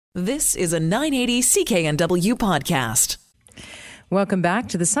This is a 980 CKNW podcast. Welcome back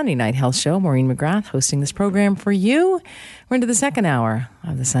to the Sunday Night Health Show. Maureen McGrath hosting this program for you. We're into the second hour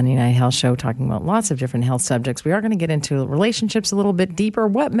of the Sunday Night Health Show, talking about lots of different health subjects. We are going to get into relationships a little bit deeper,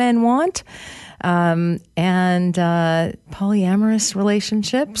 what men want, and polyamorous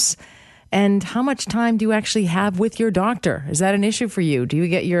relationships, and how much time do you actually have with your doctor? Is that an issue for you? Do you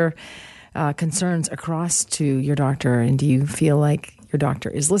get your concerns across to your doctor, and do you feel like your doctor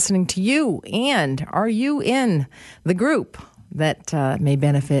is listening to you? And are you in the group that may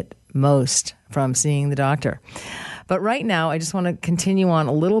benefit most from seeing the doctor? But right now, I just want to continue on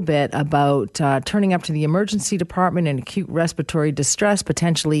a little bit about turning up to the emergency department in acute respiratory distress,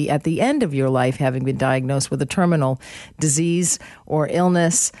 potentially at the end of your life, having been diagnosed with a terminal disease or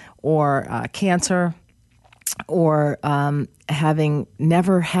illness or cancer, or having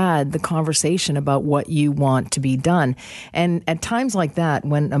never had the conversation about what you want to be done. And at times like that,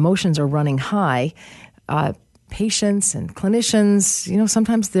 when emotions are running high, patients and clinicians,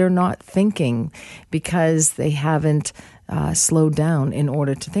 sometimes they're not thinking because they haven't slowed down in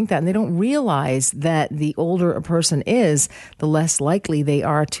order to think that. And they don't realize that the older a person is, the less likely they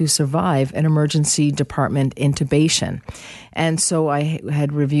are to survive an emergency department intubation. And so I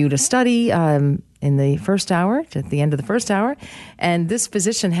had reviewed a study in the first hour, at the end of the first hour, and this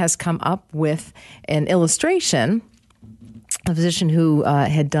physician has come up with an illustration, a physician who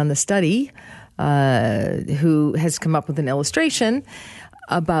had done the study, who has come up with an illustration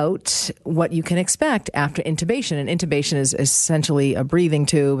about what you can expect after intubation. And intubation is essentially a breathing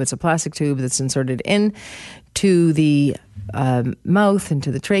tube. It's a plastic tube that's inserted into the mouth,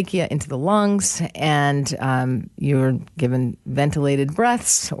 into the trachea, into the lungs, and you're given ventilated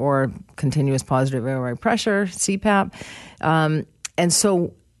breaths or continuous positive airway pressure, CPAP. And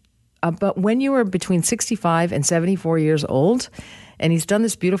so, but when you are between 65 and 74 years old, and he's done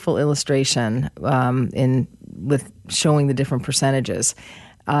this beautiful illustration with showing the different percentages.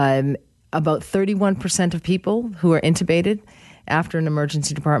 About 31% of people who are intubated after an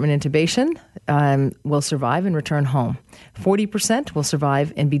emergency department intubation will survive and return home. 40% will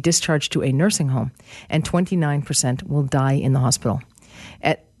survive and be discharged to a nursing home, and 29% will die in the hospital.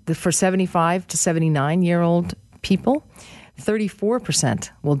 For 75 to 79-year-old people,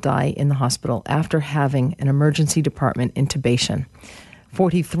 34% will die in the hospital after having an emergency department intubation.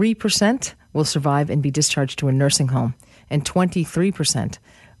 43% will survive and be discharged to a nursing home, and 23%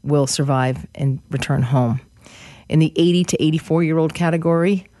 will survive and return home. In the 80 to 84-year-old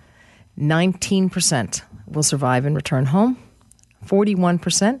category, 19% will survive and return home,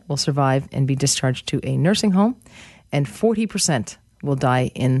 41% will survive and be discharged to a nursing home, and 40% will die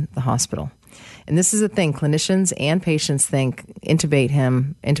in the hospital. And this is the thing, clinicians and patients think, intubate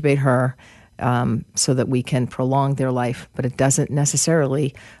him, intubate her, so that we can prolong their life. But it doesn't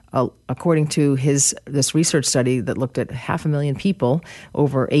necessarily, according to this research study that looked at 500,000 people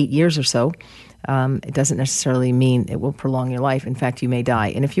over 8 years or so, it doesn't necessarily mean it will prolong your life. In fact, you may die.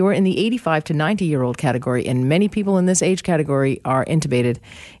 And if you are in the 85 to 90-year-old category, and many people in this age category are intubated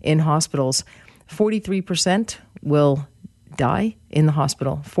in hospitals, 43% will die in the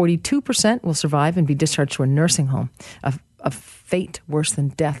hospital. 42% will survive and be discharged to a nursing home, a fate worse than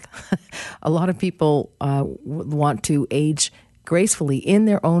death. A lot of people want to age gracefully in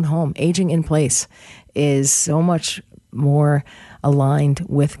their own home. Aging in place is so much more aligned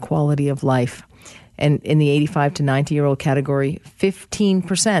with quality of life. And in the 85 to 90-year-old category,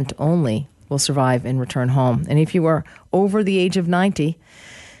 15% only will survive and return home. And if you are over the age of 90,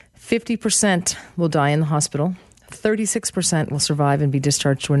 50% will die in the hospital. 36% will survive and be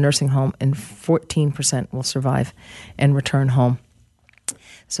discharged to a nursing home, and 14% will survive and return home.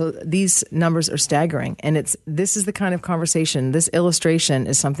 So these numbers are staggering, and this is the kind of conversation, this illustration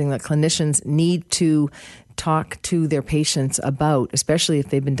is something that clinicians need to talk to their patients about, especially if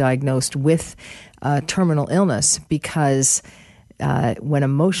they've been diagnosed with terminal illness, because when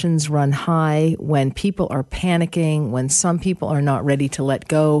emotions run high, when people are panicking, when some people are not ready to let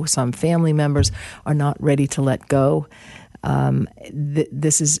go, some family members are not ready to let go,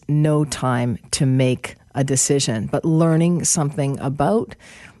 this is no time to make a decision. But learning something about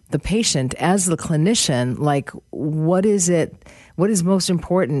the patient as the clinician, like what is most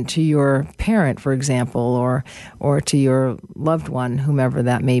important to your parent, for example, or to your loved one, whomever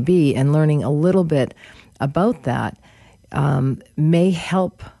that may be, and learning a little bit about that may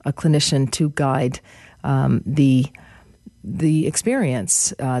help a clinician to guide the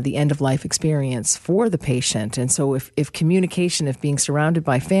experience, the end-of-life experience for the patient. And so if communication, if being surrounded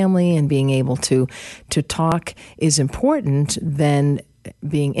by family and being able to talk is important, then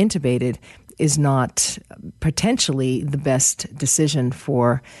being intubated is not potentially the best decision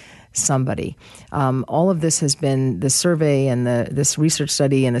for somebody. All of this has been, the survey and this research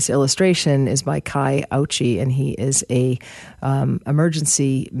study and this illustration is by Kai Auchi, and he is a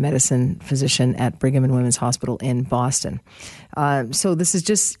emergency medicine physician at Brigham and Women's Hospital in Boston. So this is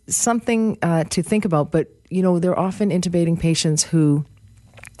just something to think about. But, they're often intubating patients who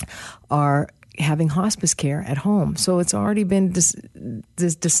are having hospice care at home. So it's already been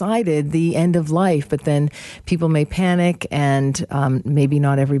decided the end of life, but then people may panic, and maybe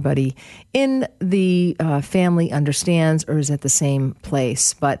not everybody in the family understands or is at the same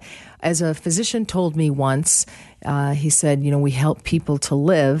place. But as a physician told me once, he said, we help people to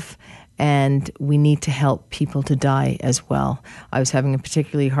live, and we need to help people to die as well. I was having a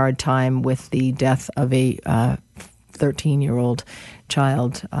particularly hard time with the death of a 13-year-old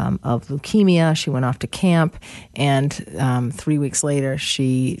child of leukemia. She went off to camp, and 3 weeks later,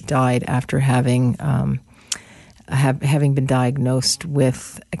 she died after having been diagnosed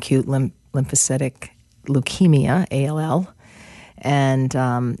with acute lymphocytic leukemia, ALL. And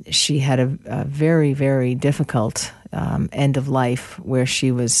she had a very, very difficult end of life where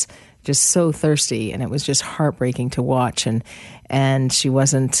she was just so thirsty, and it was just heartbreaking to watch. And she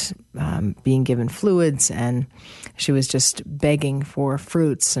wasn't being given fluids, and she was just begging for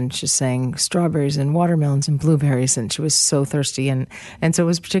fruits, and she's saying strawberries and watermelons and blueberries, and she was so thirsty, and so it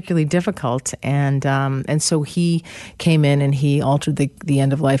was particularly difficult. And so he came in and he altered the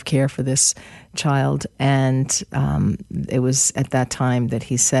end of life care for this child, and it was at that time that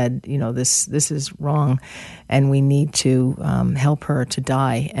he said, this is wrong, and we need to help her to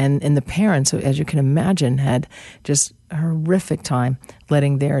die. And the parents, as you can imagine, had just a horrific time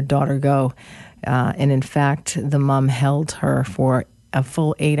letting their daughter go. And in fact, the mom held her for a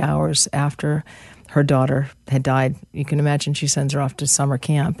full 8 hours after her daughter had died. You can imagine she sends her off to summer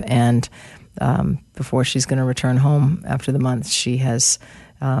camp, and before she's going to return home after the month, she has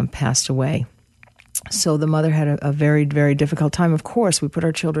passed away. So the mother had a very, very difficult time. Of course, we put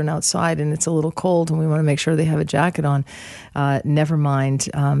our children outside and it's a little cold and we want to make sure they have a jacket on. Never mind,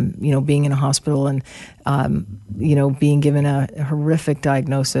 being in a hospital and, being given a horrific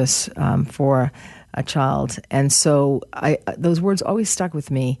diagnosis for a child. And so those words always stuck with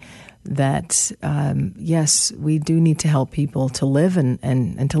me that, yes, we do need to help people to live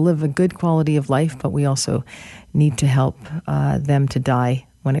and to live a good quality of life, but we also need to help them to die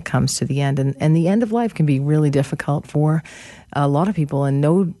when it comes to the end. And the end of life can be really difficult for a lot of people, and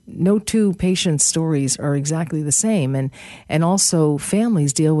no two patients' stories are exactly the same. And also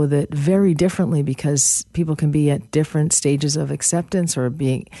families deal with it very differently because people can be at different stages of acceptance or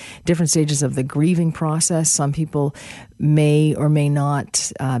being different stages of the grieving process. Some people may or may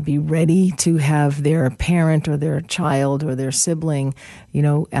not be ready to have their parent or their child or their sibling,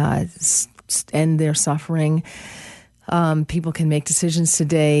 end their suffering. People can make decisions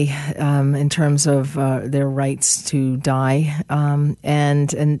today in terms of their rights to die, and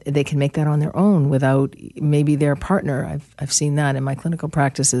they can make that on their own without maybe their partner. I've seen that in my clinical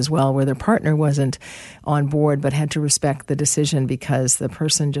practice as well, where their partner wasn't on board but had to respect the decision because the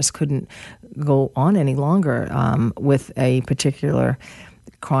person just couldn't go on any longer with a particular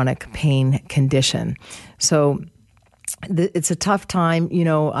chronic pain condition. So it's a tough time.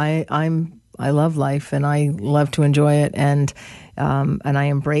 I love life and I love to enjoy it, and I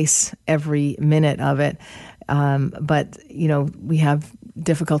embrace every minute of it. But we have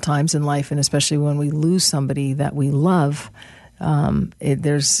difficult times in life, and especially when we lose somebody that we love,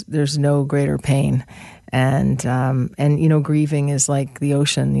 there's no greater pain. And grieving is like the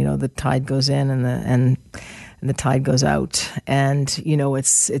ocean. The tide goes in and the tide goes out, and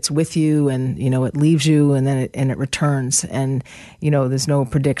it's with you, and it leaves you, and then it returns, and there's no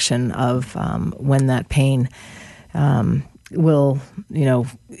prediction of when that pain will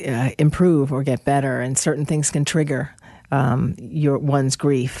improve or get better, and certain things can trigger one's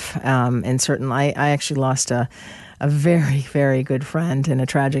grief. And I actually lost a very, very good friend in a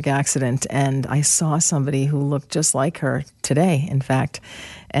tragic accident, and I saw somebody who looked just like her today, in fact.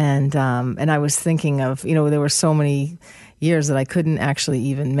 And I was thinking of, there were so many years that I couldn't actually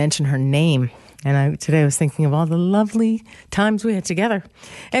even mention her name. And today I was thinking of all the lovely times we had together.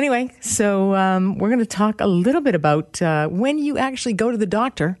 Anyway, so we're going to talk a little bit about when you actually go to the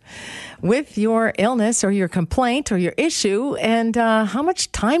doctor with your illness or your complaint or your issue, and how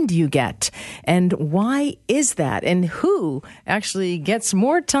much time do you get? And why is that? And who actually gets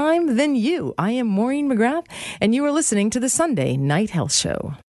more time than you? I am Maureen McGrath, and you are listening to the Sunday Night Health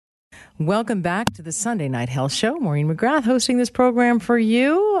Show. Welcome back to the Sunday Night Health Show. Maureen McGrath hosting this program for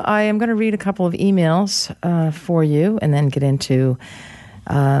you. I am going to read a couple of emails for you and then get into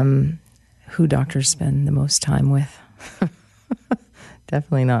who doctors spend the most time with.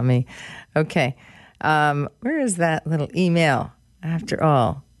 Definitely not me. Okay. Where is that little email after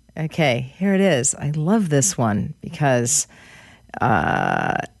all? Okay, here it is. I love this one because,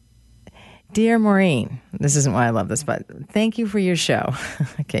 dear Maureen, this isn't why I love this, but thank you for your show.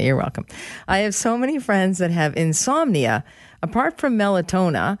 Okay, you're welcome. I have so many friends that have insomnia. Apart from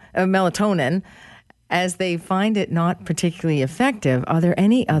melatonin, as they find it not particularly effective, are there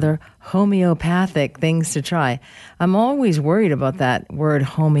any other homeopathic things to try? I'm always worried about that word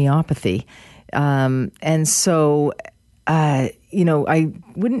homeopathy. And so, I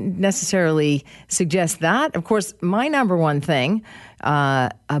wouldn't necessarily suggest that. Of course, my number one thing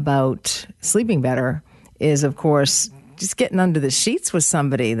about sleeping better is, of course, just getting under the sheets with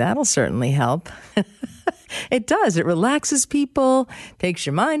somebody. That'll certainly help. It does. It relaxes people, takes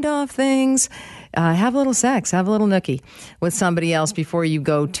your mind off things. Have a little sex, have a little nookie with somebody else before you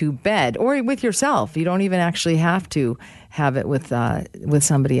go to bed, or with yourself. You don't even actually have to have it with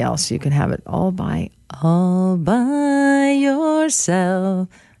somebody else. You can have it all by yourself.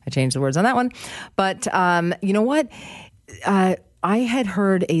 I changed the words on that one. But you know what? I had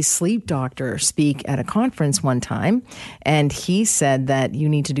heard a sleep doctor speak at a conference one time, and he said that you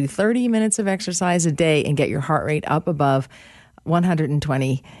need to do 30 minutes of exercise a day and get your heart rate up above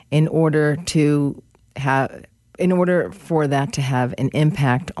 120 in order for that to have an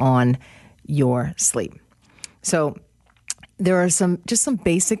impact on your sleep. So there are some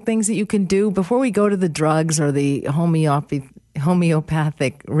basic things that you can do before we go to the drugs or the homeopathic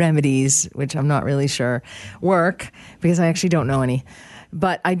remedies, which I'm not really sure work because I actually don't know any.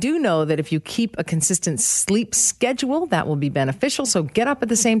 But I do know that if you keep a consistent sleep schedule, that will be beneficial. So get up at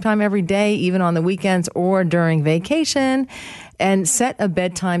the same time every day, even on the weekends or during vacation, and set a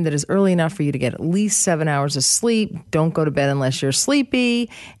bedtime that is early enough for you to get at least 7 hours of sleep. Don't go to bed unless you're sleepy.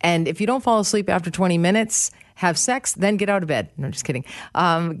 And if you don't fall asleep after 20 minutes, have sex, then get out of bed. No, just kidding.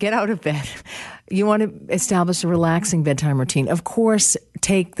 Get out of bed. You want to establish a relaxing bedtime routine. Of course,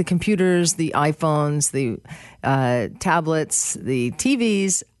 take the computers, the iPhones, the tablets, the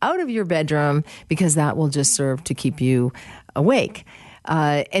TVs out of your bedroom because that will just serve to keep you awake.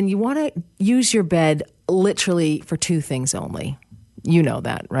 And you want to use your bed literally for two things only. You know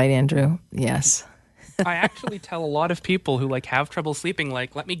that, right, Andrew? Yes. I actually tell a lot of people who have trouble sleeping,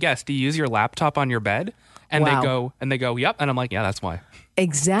 let me guess, do you use your laptop on your bed? And wow. they go, yep. And I'm like, yeah, that's why.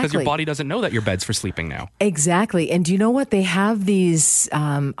 Exactly. Because your body doesn't know that your bed's for sleeping now. Exactly. And do you know what? They have these,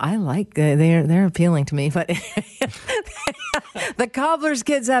 they're appealing to me, but the cobbler's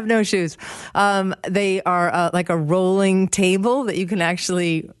kids have no shoes. They are like a rolling table that you can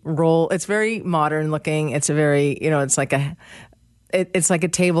actually roll. It's very modern looking. It's a very, it's like a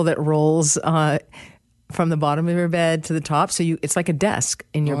table that rolls, from the bottom of your bed to the top. So it's like a desk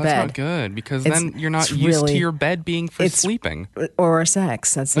in your bed. That's not good because then you're not used to your bed being for sleeping. Or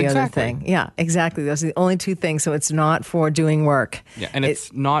sex. That's the other thing. Yeah, exactly. Those are the only two things. So it's not for doing work. Yeah, and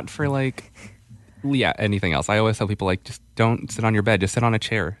it's not for anything else. I always tell people just don't sit on your bed. Just sit on a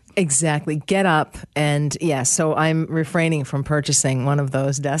chair. Exactly. Get up. And so I'm refraining from purchasing one of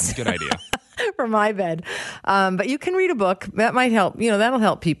those desks. Good idea. For my bed. But you can read a book. That might help. That'll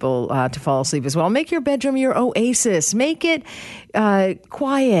help people to fall asleep as well. Make your bedroom your oasis. Make it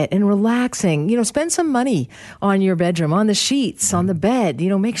quiet and relaxing. Spend some money on your bedroom, on the sheets, on the bed.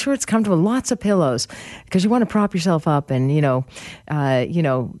 Make sure it's comfortable. Lots of pillows because you want to prop yourself up and,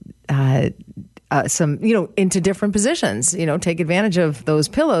 some, into different positions, take advantage of those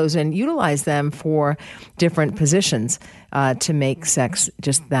pillows and utilize them for different positions to make sex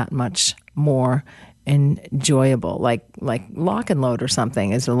just that much more enjoyable. Like lock and load or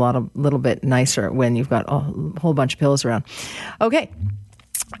something is a little bit nicer when you've got a whole bunch of pillows around. Okay.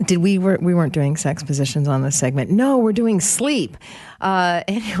 We weren't doing sex positions on this segment. No, we're doing sleep.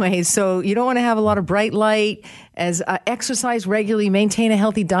 Anyway, so you don't want to have a lot of bright light. Exercise regularly, maintain a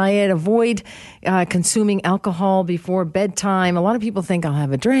healthy diet, avoid consuming alcohol before bedtime. A lot of people think I'll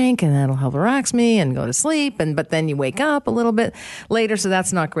have a drink and that'll help relax me and go to sleep, but then you wake up a little bit later, so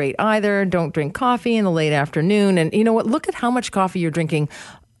that's not great either. Don't drink coffee in the late afternoon. And you know what? Look at how much coffee you're drinking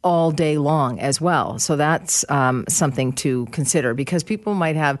all day long as well. So that's something to consider because people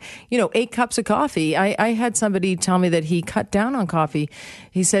might have, 8 cups of coffee. I had somebody tell me that he cut down on coffee.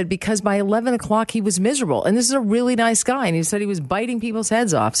 He said because by 11 o'clock he was miserable. And this is a really nice guy. And he said he was biting people's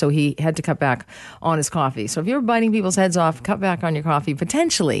heads off. So he had to cut back on his coffee. So if you're biting people's heads off, cut back on your coffee.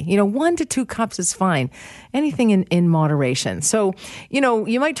 Potentially, 1 to 2 cups is fine. Anything in moderation. So,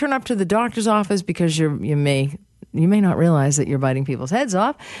 you might turn up to the doctor's office because you may not realize that you're biting people's heads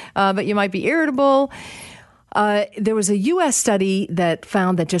off, but you might be irritable. There was a U.S. study that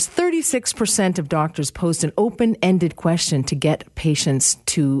found that just 36% of doctors posed an open-ended question to get patients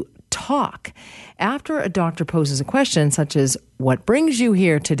to talk. After a doctor poses a question such as, "What brings you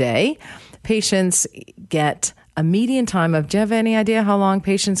here today?" patients get a median time of, do you have any idea how long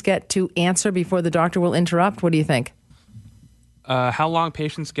patients get to answer before the doctor will interrupt? What do you think? How long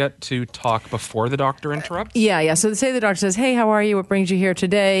patients get to talk before the doctor interrupts? Yeah. So say the doctor says, "Hey, how are you? What brings you here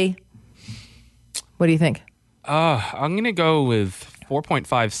today?" What do you think? I'm going to go with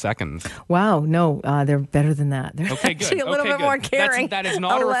 4.5 seconds. Wow, no, they're better than that. They're Okay, good. actually a little bit more caring. That is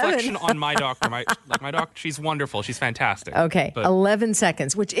not 11. a reflection on my doctor. My doctor, she's wonderful. She's fantastic. Okay, But 11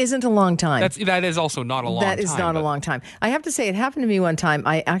 seconds, which isn't a long time. that is also not a long time. That is not a but- long time. I have to say, it happened to me one time.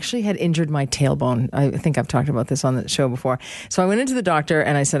 I actually had injured my tailbone. I think I've talked about this on the show before. So I went into the doctor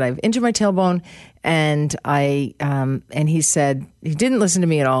and I said, "I've injured my tailbone," and he said, he didn't listen to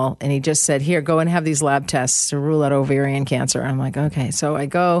me at all, and he just said, "Here, go and have these lab tests to rule out ovarian cancer." I'm like, okay. So I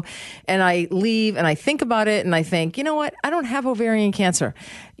go and I leave and I think about it and I think, you know what? I don't have ovarian cancer.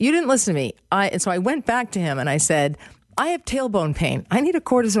 You didn't listen to me. And so I went back to him and I said, "I have tailbone pain. I need a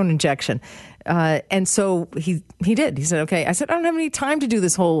cortisone injection." And so he did. He said, "Okay." I said, "I don't have any time to do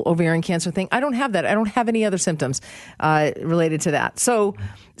this whole ovarian cancer thing. I don't have that. I don't have any other symptoms related to that." So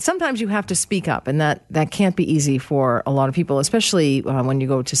sometimes you have to speak up, and that can't be easy for a lot of people, especially when you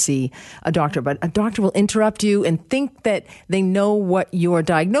go to see a doctor. But a doctor will interrupt you and think that they know what your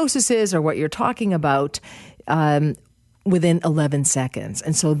diagnosis is or what you're talking about within 11 seconds.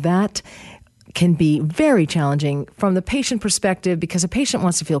 And so that can be very challenging from the patient perspective, because a patient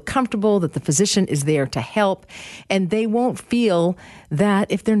wants to feel comfortable that the physician is there to help, and they won't feel that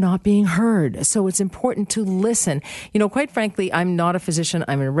if they're not being heard. So it's important to listen. You know, quite frankly, I'm not a physician.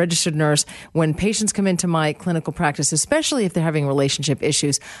 I'm a registered nurse. When patients come into my clinical practice, especially if they're having relationship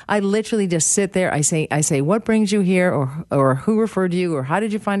issues, I literally just sit there. I say, "What brings you here?" or "Who referred you?" or "How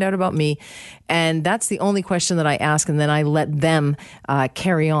did you find out about me?" And that's the only question that I ask. And then I let them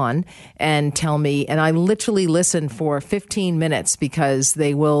carry on and tell me. And I literally listen for 15 minutes because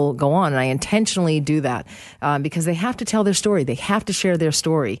they will go on. And I intentionally do that because they have to tell their story. They have to share their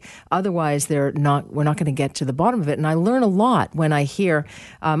story. Otherwise, we're not going to get to the bottom of it. And I learn a lot when I hear,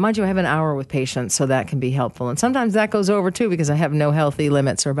 mind you, I have an hour with patients, so that can be helpful. And sometimes that goes over too because I have no healthy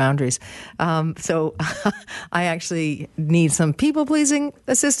limits or boundaries. So I actually need some people-pleasing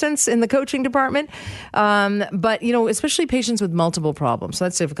assistance in the coaching department. But, you know, especially patients with multiple problems. So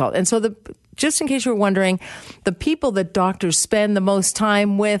that's difficult. And so just in case you were wondering, the people that doctors spend the most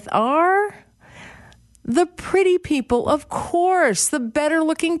time with are the pretty people, of course, the better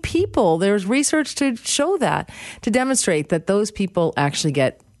looking people. There's research to show that, to demonstrate that those people actually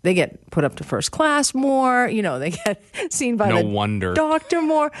get put up to first class more. You know, they get seen by the doctor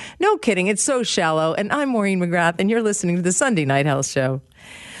more. No kidding. It's so shallow. And I'm Maureen McGrath, and you're listening to the Sunday Night Health Show.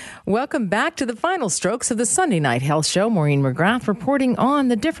 Welcome back to the final strokes of the Sunday Night Health Show. Maureen McGrath reporting on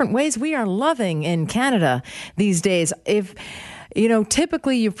the different ways we are loving in Canada these days. If you know,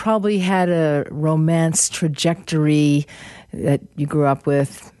 typically you've probably had a romance trajectory that you grew up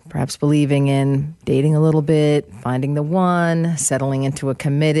with, perhaps believing in, dating a little bit, finding the one, settling into a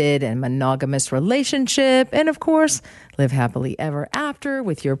committed and monogamous relationship, and of course, live happily ever after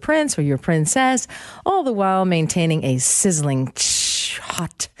with your prince or your princess, all the while maintaining a sizzling,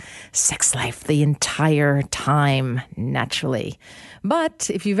 hot sex life the entire time, naturally. But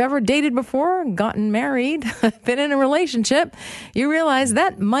if you've ever dated before, gotten married, been in a relationship, you realize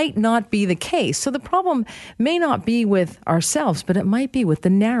that might not be the case. So the problem may not be with ourselves, but it might be with the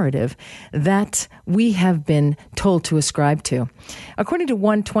narrative that we have been told to ascribe to. According to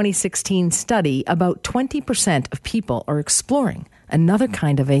one 2016 study, about 20% of people are exploring another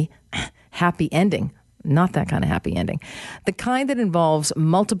kind of a happy ending. Not that kind of happy ending. The kind that involves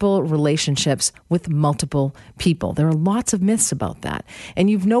multiple relationships with multiple people. There are lots of myths about that. And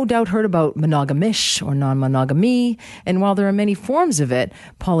you've no doubt heard about monogamish or non-monogamy. And while there are many forms of it,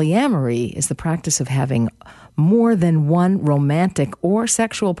 polyamory is the practice of having more than one romantic or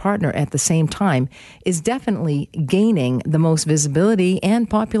sexual partner at the same time, is definitely gaining the most visibility and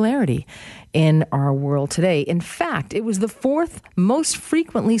popularity in our world today. In fact, it was the fourth most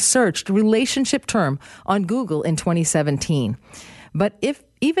frequently searched relationship term on Google in 2017. But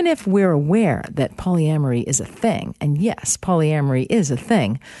even if we're aware that polyamory is a thing, and yes, polyamory is a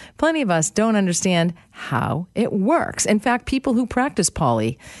thing, plenty of us don't understand how it works. In fact, people who practice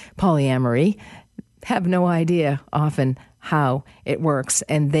polyamory have no idea often how it works,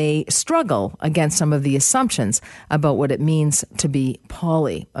 and they struggle against some of the assumptions about what it means to be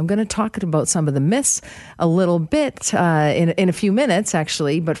poly. I'm going to talk about some of the myths a little bit in a few minutes,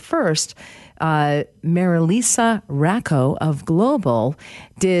 actually, but first, Marilisa Racco of Global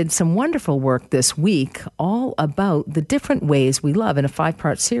did some wonderful work this week all about the different ways we love in a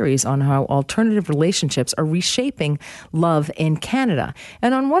 5-part series on how alternative relationships are reshaping love in Canada.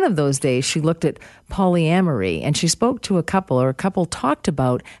 And on one of those days, she looked at polyamory, and she spoke to a couple talked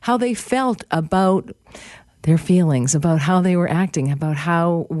about how they felt about their feelings, about how they were acting, about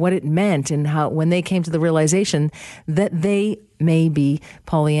what it meant, and how when they came to the realization that they may be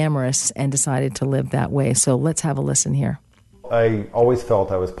polyamorous and decided to live that way. So let's have a listen here. I always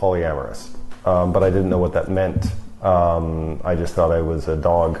felt I was polyamorous, but I didn't know what that meant. I just thought I was a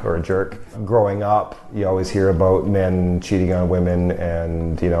dog or a jerk. Growing up, you always hear about men cheating on women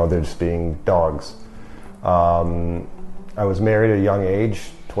and, they're just being dogs. I was married at a young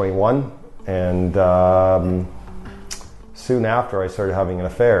age, 21. And soon after, I started having an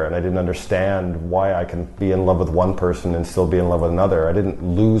affair, and I didn't understand why I can be in love with one person and still be in love with another. I didn't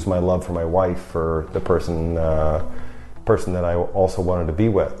lose my love for my wife for the person that I also wanted to be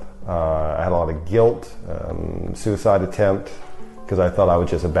with. I had a lot of guilt, suicide attempt, because I thought I was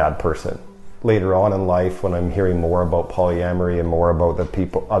just a bad person. Later on in life, when I'm hearing more about polyamory and more about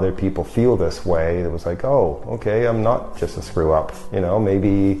other people feel this way, it was like, oh, okay, I'm not just a screw up.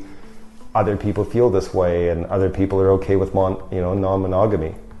 Maybe other people feel this way, and other people are okay with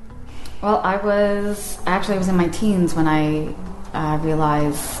non-monogamy. Well, I was in my teens when I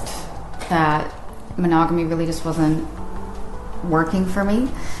realized that monogamy really just wasn't working for me.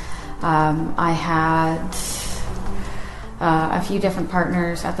 I had a few different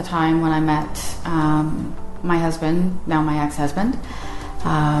partners at the time when I met my husband, now my ex-husband,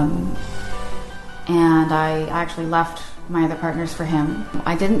 and I actually left my other partners for him.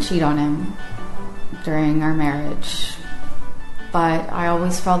 I didn't cheat on him during our marriage, but I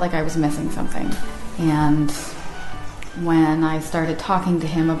always felt like I was missing something. And when I started talking to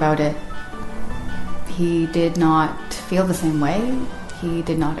him about it, he did not feel the same way. He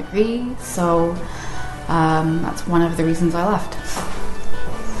did not agree. So that's one of the reasons I left.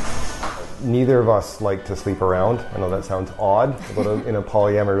 Neither of us like to sleep around. I know that sounds odd in a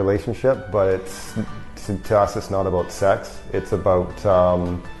polyamory relationship, but to us, it's not about sex. It's about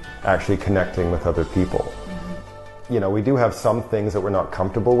actually connecting with other people. Mm-hmm. We do have some things that we're not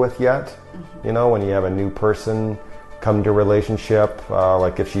comfortable with yet. Mm-hmm. When you have a new person come to a relationship,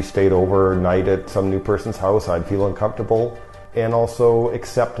 like if she stayed overnight at some new person's house, I'd feel uncomfortable. And also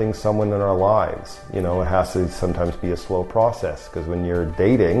accepting someone in our lives. It has to sometimes be a slow process, because when you're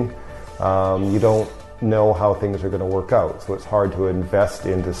dating, you don't know how things are going to work out. So it's hard to invest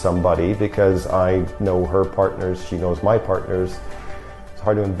into somebody because I know her partners, she knows my partners. It's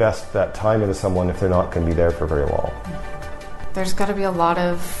hard to invest that time into someone if they're not going to be there for very long. There's got to be a lot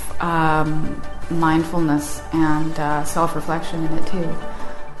of mindfulness and self-reflection in it too.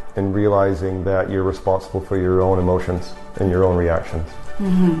 And realizing that you're responsible for your own emotions and your own reactions.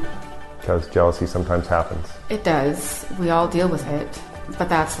 Mm-hmm. Because jealousy sometimes happens. It does. We all deal with it. But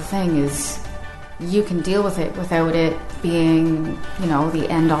that's the thing, is you can deal with it without it being, the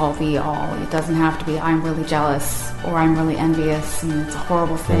end-all, be-all. It doesn't have to be, I'm really jealous or I'm really envious and it's a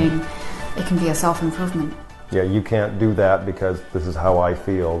horrible thing. It can be a self-improvement. Yeah, you can't do that because this is how I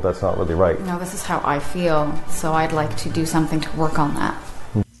feel. That's not really right. No, this is how I feel, so I'd like to do something to work on that.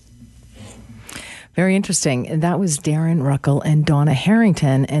 Very interesting. And that was Darren Ruckle and Donna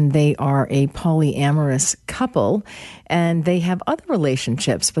Harrington, and they are a polyamorous couple, and they have other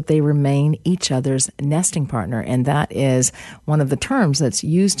relationships, but they remain each other's nesting partner. And that is one of the terms that's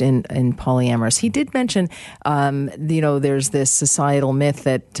used in polyamorous. He did mention, there's this societal myth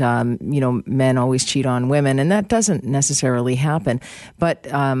that, men always cheat on women, and that doesn't necessarily happen. But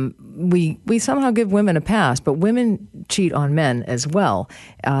we somehow give women a pass, but women cheat on men as well.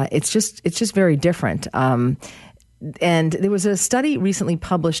 It's just very different. And there was a study recently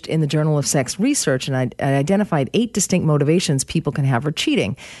published in the Journal of Sex Research, and I identified 8 distinct motivations people can have for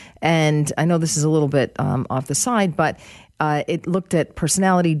cheating. And I know this is a little bit off the side, but it looked at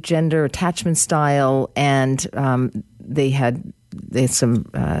personality, gender, attachment style, and they had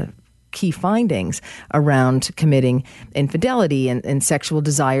some key findings around committing infidelity, and sexual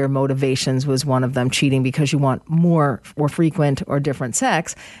desire motivations was one of them. Cheating because you want more or frequent or different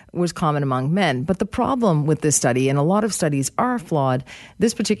sex was common among men. But the problem with this study, and a lot of studies are flawed,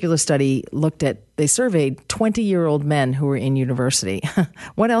 this particular study they surveyed 20-year-old men who were in university.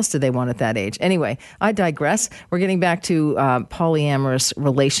 What else did they want at that age? Anyway, I digress. We're getting back to polyamorous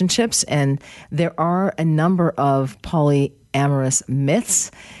relationships, and there are a number of polyamorous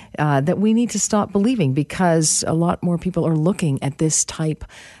myths that we need to stop believing, because a lot more people are looking at this type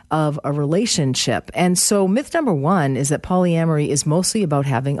of a relationship. And so myth number one is that polyamory is mostly about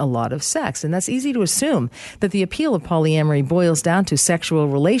having a lot of sex. And that's easy to assume that the appeal of polyamory boils down to sexual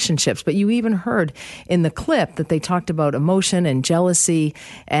relationships. But you even heard in the clip that they talked about emotion and jealousy,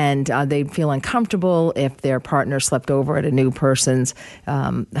 and they'd feel uncomfortable if their partner slept over at a new person's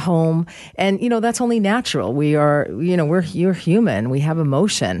home. And, that's only natural. You're human. We have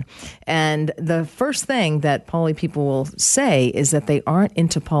emotion. And the first thing that poly people will say is that they aren't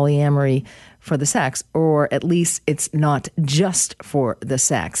into polyamory for the sex, or at least it's not just for the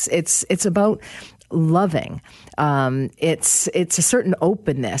sex. It's about loving. It's a certain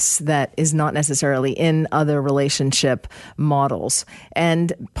openness that is not necessarily in other relationship models.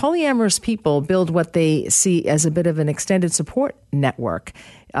 And polyamorous people build what they see as a bit of an extended support network,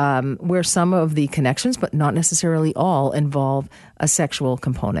 where some of the connections, but not necessarily all, involve a sexual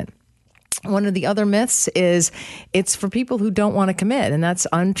component. One of the other myths is it's for people who don't want to commit, and that's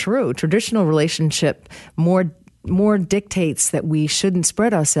untrue. Traditional relationship more dictates that we shouldn't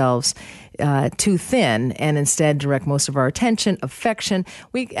spread ourselves too thin and instead direct most of our attention, affection.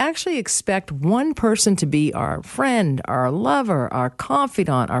 We actually expect one person to be our friend, our lover, our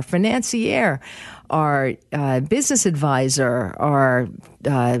confidant, our financier, our business advisor, our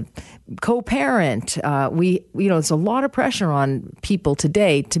co-parent. It's a lot of pressure on people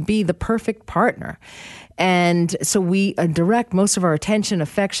today to be the perfect partner. And so we direct most of our attention,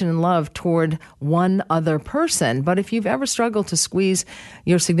 affection, and love toward one other person. But if you've ever struggled to squeeze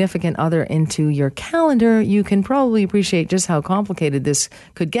your significant other into your calendar, you can probably appreciate just how complicated this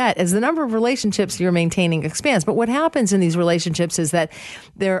could get as the number of relationships you're maintaining expands. But what happens in these relationships is that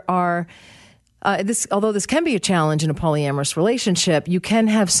there are although this can be a challenge in a polyamorous relationship, you can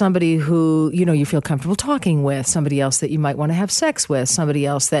have somebody who, you feel comfortable talking with, somebody else that you might want to have sex with, somebody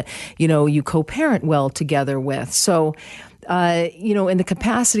else that, you co-parent well together with. So, and the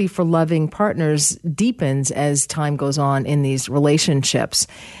capacity for loving partners deepens as time goes on in these relationships.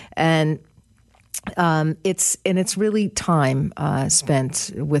 And it's really time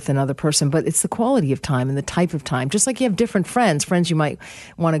spent with another person, but it's the quality of time and the type of time. Just like you have different friends you might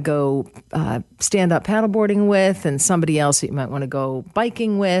want to go stand up paddleboarding with, and somebody else you might want to go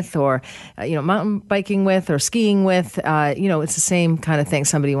biking with, or mountain biking with, or skiing with. It's the same kind of thing.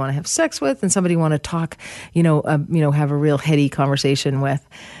 Somebody you want to have sex with, and somebody you want to talk, have a real heady conversation with.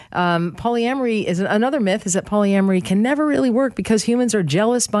 Polyamory is another myth, is that polyamory can never really work because humans are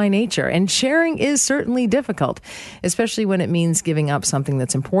jealous by nature, and sharing is certainly difficult, especially when it means giving up something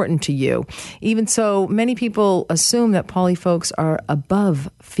that's important to you. Even so, many people assume that poly folks are above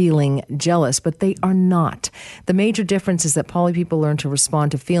feeling jealous, but they are not. The major difference is that poly people learn to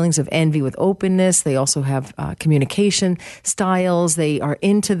respond to feelings of envy with openness. They also have communication styles. They are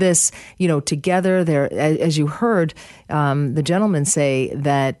into this, together. They're, as you heard the gentleman say,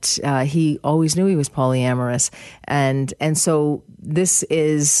 that he always knew he was polyamorous, and so this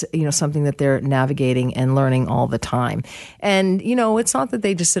is something that they're navigating and learning all the time. And it's not that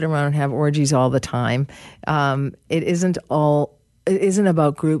they just sit around and have orgies all the time. It isn't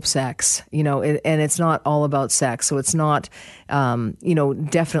about group sex, and it's not all about sex. So it's not,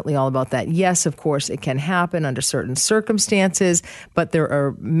 definitely all about that. Yes, of course, it can happen under certain circumstances, but there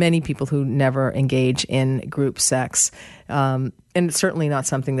are many people who never engage in group sex. And it's certainly not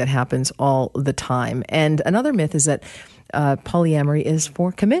something that happens all the time. And another myth is that polyamory is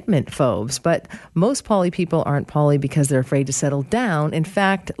for commitment phobes, but most poly people aren't poly because they're afraid to settle down. In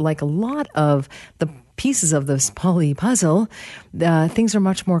fact, like a lot of the pieces of this poly puzzle, things are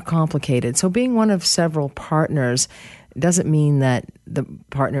much more complicated. So being one of several partners doesn't mean that the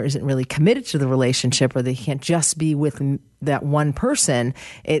partner isn't really committed to the relationship, or they can't just be with that one person.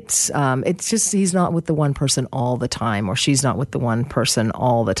 It's just he's not with the one person all the time, or she's not with the one person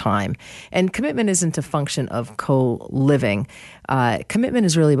all the time. And commitment isn't a function of co-living. Commitment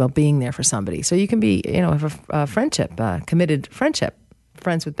is really about being there for somebody. So you can be, have a friendship, committed friendship.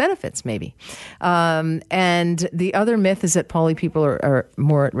 Friends with benefits, maybe. And the other myth is that poly people are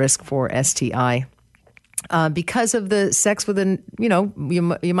more at risk for STI. Because of the sex with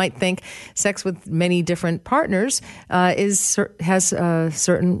you might think sex with many different partners has a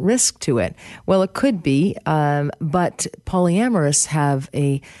certain risk to it. Well, it could be, but polyamorous have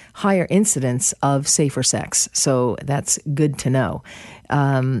a higher incidence of safer sex. So that's good to know.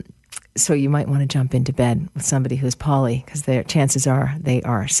 So you might want to jump into bed with somebody who's poly, because their chances are they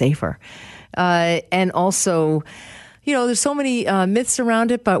are safer. And also, There's so many myths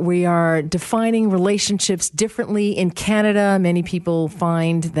around it, but we are defining relationships differently in Canada. Many people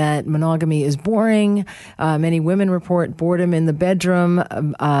find that monogamy is boring. Many women report boredom in the bedroom.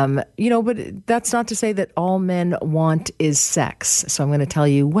 But that's not to say that all men want is sex. So I'm going to tell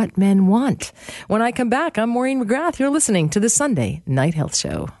you what men want. When I come back, I'm Maureen McGrath. You're listening to the Sunday Night Health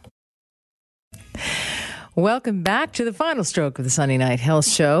Show. Welcome back to the final stroke of the Sunday Night Health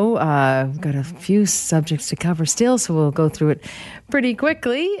Show. We've got a few subjects to cover still, so we'll go through it pretty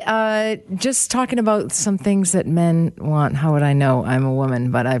quickly. Just talking about some things that men want. How would I know? I'm a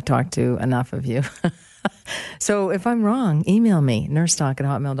woman, but I've talked to enough of you. So if I'm wrong, email me,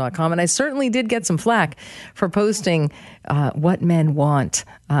 nursetalk@hotmail.com. And I certainly did get some flack for posting what men want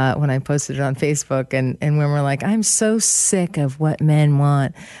when I posted it on Facebook. And women were like, I'm so sick of what men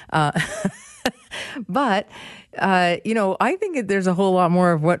want. But, I think there's a whole lot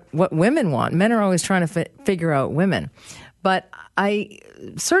more of what women want. Men are always trying to figure out women. But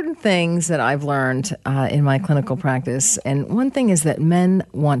certain things that I've learned in my clinical practice, and one thing is that men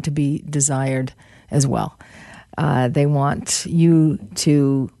want to be desired as well. They want you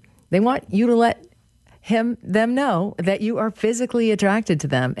to let them know that you are physically attracted to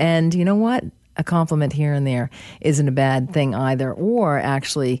them. And you know what? A compliment here and there isn't a bad thing either, or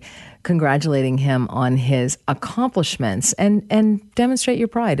actually congratulating him on his accomplishments and demonstrate your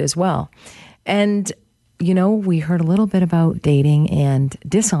pride as well. And, we heard a little bit about dating and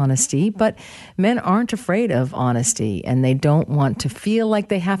dishonesty, but men aren't afraid of honesty, and they don't want to feel like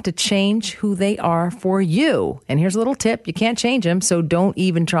they have to change who they are for you. And here's a little tip. You can't change him, so don't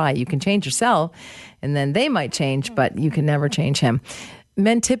even try. You can change yourself, and then they might change, but you can never change him.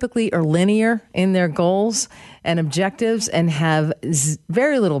 Men typically are linear in their goals and objectives and have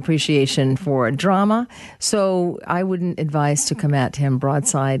very little appreciation for drama. So I wouldn't advise to come at him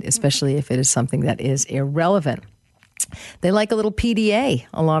broadside, especially if it is something that is irrelevant. They like a little PDA.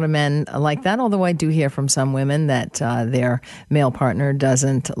 A lot of men like that, although I do hear from some women that their male partner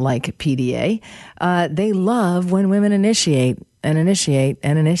doesn't like PDA. They love when women initiate.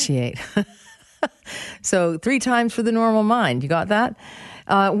 So 3 times for the normal mind. You got that?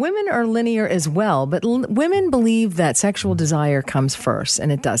 Women are linear as well, but women believe that sexual desire comes first,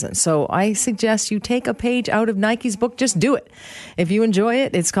 and it doesn't. So I suggest you take a page out of Nike's book. Just do it. If you enjoy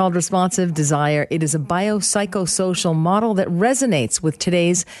it, it's called Responsive Desire. It is a biopsychosocial model that resonates with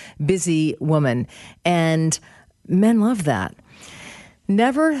today's busy woman, and men love that.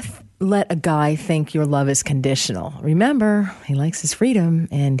 Never let a guy think your love is conditional. Remember, he likes his freedom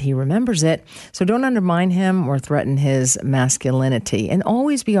and he remembers it. So don't undermine him or threaten his masculinity, and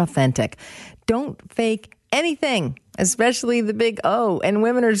always be authentic. Don't fake anything, especially the big O. And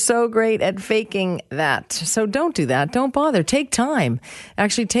women are so great at faking that. So don't do that. Don't bother. Take time.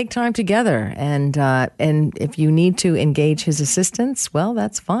 Actually, take time together. And if you need to engage his assistance, well,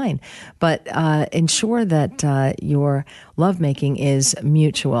 that's fine. But ensure that your lovemaking is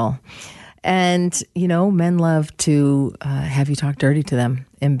mutual. And, men love to have you talk dirty to them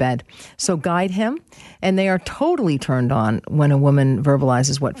in bed. So guide him. And they are totally turned on when a woman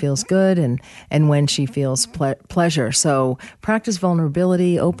verbalizes what feels good and when she feels pleasure. So practice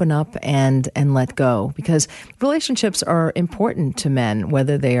vulnerability, open up, and let go. Because relationships are important to men,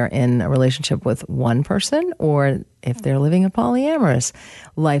 whether they are in a relationship with one person or if they're living a polyamorous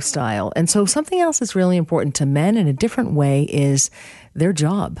lifestyle. And so something else that's really important to men in a different way is their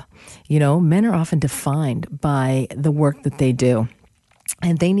job. Men are often defined by the work that they do.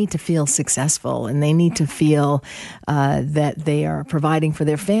 And they need to feel successful, and they need to feel that they are providing for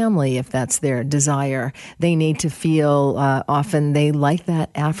their family if that's their desire. They need to feel, often they like that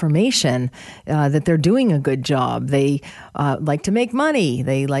affirmation that they're doing a good job. They like to make money.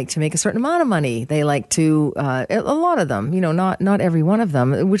 They like to make a certain amount of money. They like to, a lot of them, not every one of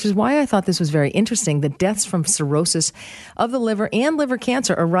them, which is why I thought this was very interesting. The deaths from cirrhosis of the liver and liver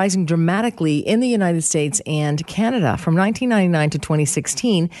cancer are rising dramatically in the United States and Canada. From 1999 to 2016,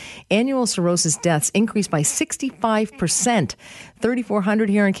 annual cirrhosis deaths increased by 65%. 3,400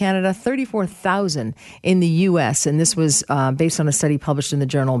 here in Canada, 34,000 in the U.S. And this was based on a study published in the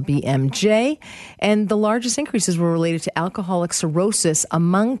journal BMJ. And the largest increases were related to alcoholic cirrhosis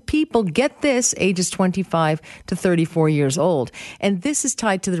among people, get this, ages 25 to 34 years old. And this is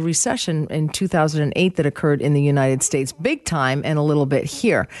tied to the recession in 2008 that occurred in the United States, big time, and a little bit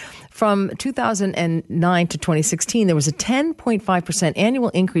here. From 2009 to 2016, there was a 10.5% annual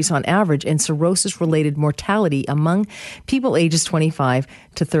increase on average in cirrhosis-related mortality among people ages 25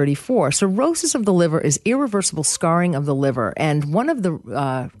 to 34. Cirrhosis of the liver is irreversible scarring of the liver, and one of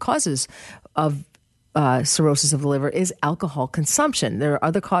the causes of cirrhosis of the liver is alcohol consumption. There are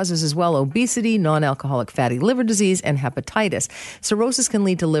other causes as well: obesity, non-alcoholic fatty liver disease, and hepatitis. Cirrhosis can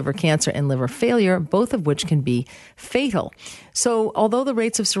lead to liver cancer and liver failure, both of which can be fatal. So although the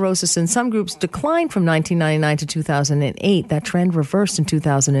rates of cirrhosis in some groups declined from 1999 to 2008, that trend reversed in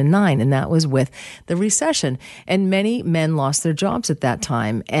 2009, and that was with the recession. And many men lost their jobs at that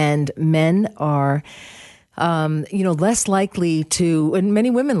time, and men are less likely to, and many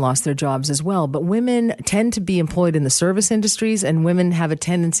women lost their jobs as well, but women tend to be employed in the service industries, and women have a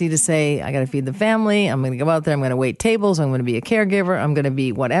tendency to say, I got to feed the family, I'm going to go out there, I'm going to wait tables, I'm going to be a caregiver, I'm going to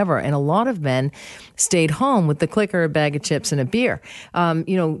be whatever. And a lot of men stayed home with the clicker, a bag of chips, and a beer.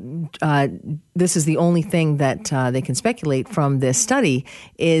 This is the only thing that they can speculate from this study,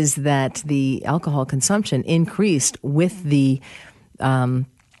 is that the alcohol consumption increased with the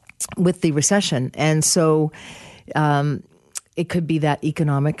recession. And so it could be that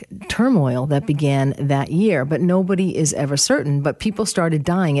economic turmoil that began that year, but nobody is ever certain. But people started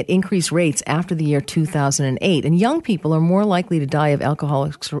dying at increased rates after the year 2008. And young people are more likely to die of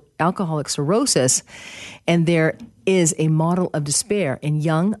alcoholic cirrhosis, and there is a model of despair in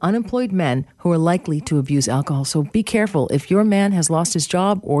young, unemployed men who are likely to abuse alcohol. So be careful. If your man has lost his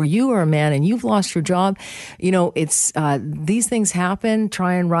job, or you are a man and you've lost your job, it's these things happen.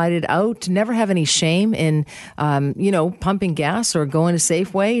 Try and ride it out. Never have any shame in, pumping gas or going to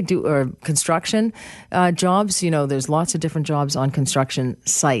Safeway, or construction jobs. There's lots of different jobs on construction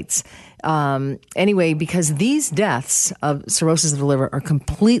sites. Anyway, because these deaths of cirrhosis of the liver are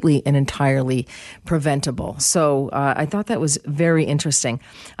completely and entirely preventable. So I thought that was very interesting.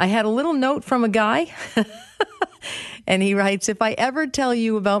 I had a little note from a guy and he writes, if I ever tell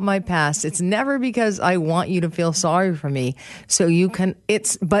you about my past, it's never because I want you to feel sorry for me. So you can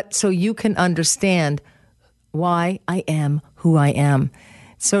understand why I am who I am.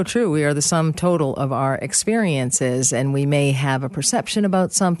 So true. We are the sum total of our experiences, and we may have a perception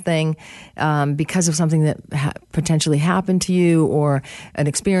about something because of something that potentially happened to you, or an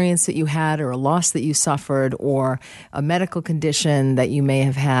experience that you had, or a loss that you suffered, or a medical condition that you may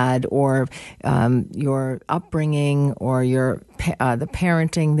have had, or your upbringing, or the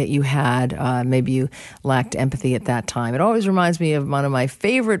parenting that you had. Maybe you lacked empathy at that time. It always reminds me of one of my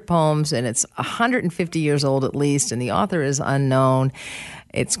favorite poems, and it's 150 years old at least, and the author is unknown.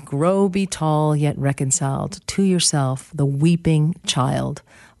 It's grow, be tall, yet reconciled to yourself, the weeping child.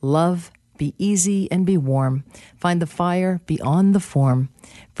 Love, be easy and be warm. Find the fire beyond the form.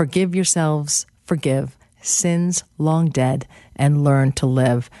 Forgive yourselves, forgive sins long dead, and learn to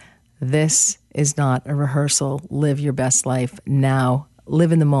live. This is not a rehearsal. Live your best life now.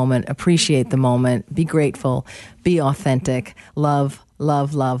 Live in the moment. Appreciate the moment. Be grateful. Be authentic. Love,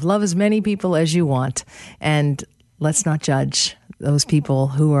 love, love. Love as many people as you want. And let's not judge those people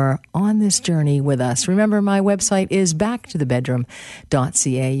who are on this journey with us. Remember, my website is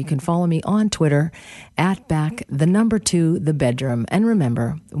backtothe-bedroom.ca. You can follow me on Twitter at back2thebedroom. And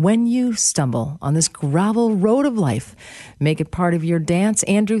remember, when you stumble on this gravel road of life, make it part of your dance.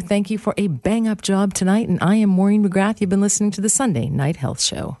 Andrew, thank you for a bang-up job tonight. And I am Maureen McGrath. You've been listening to the Sunday Night Health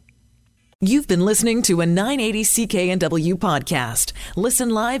Show. You've been listening to a 980 CKNW podcast.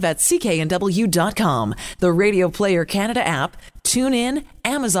 Listen live at cknw.com, the Radio Player Canada app, tune in,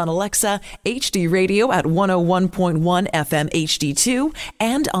 Amazon Alexa, HD Radio at 101.1 FM HD2,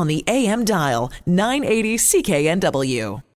 and on the AM dial, 980 CKNW.